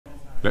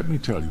Let me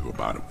tell you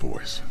about a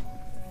voice.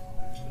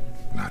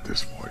 Not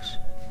this voice,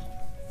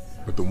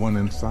 but the one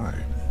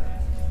inside.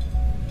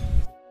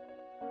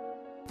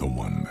 The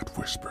one that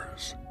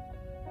whispers.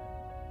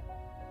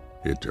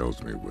 It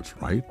tells me what's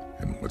right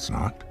and what's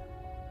not,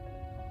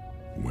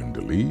 when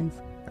to leave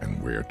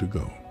and where to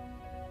go.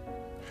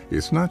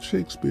 It's not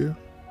Shakespeare.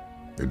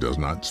 It does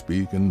not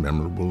speak in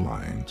memorable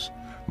lines.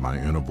 My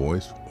inner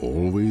voice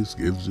always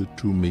gives it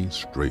to me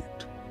straight.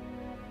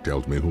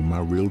 Tells me who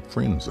my real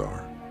friends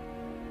are,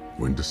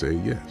 when to say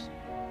yes,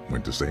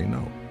 when to say no,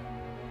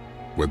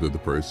 whether the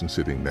person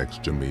sitting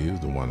next to me is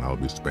the one I'll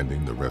be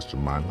spending the rest of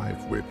my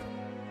life with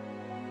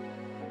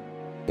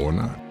or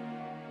not.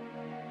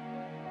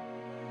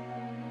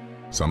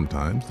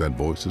 Sometimes that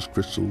voice is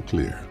crystal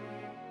clear.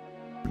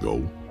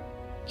 Go,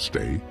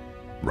 stay,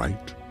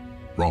 right,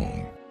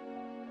 wrong.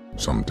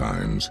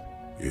 Sometimes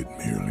it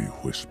merely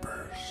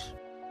whispers.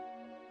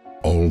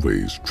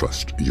 Always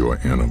trust your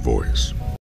inner voice.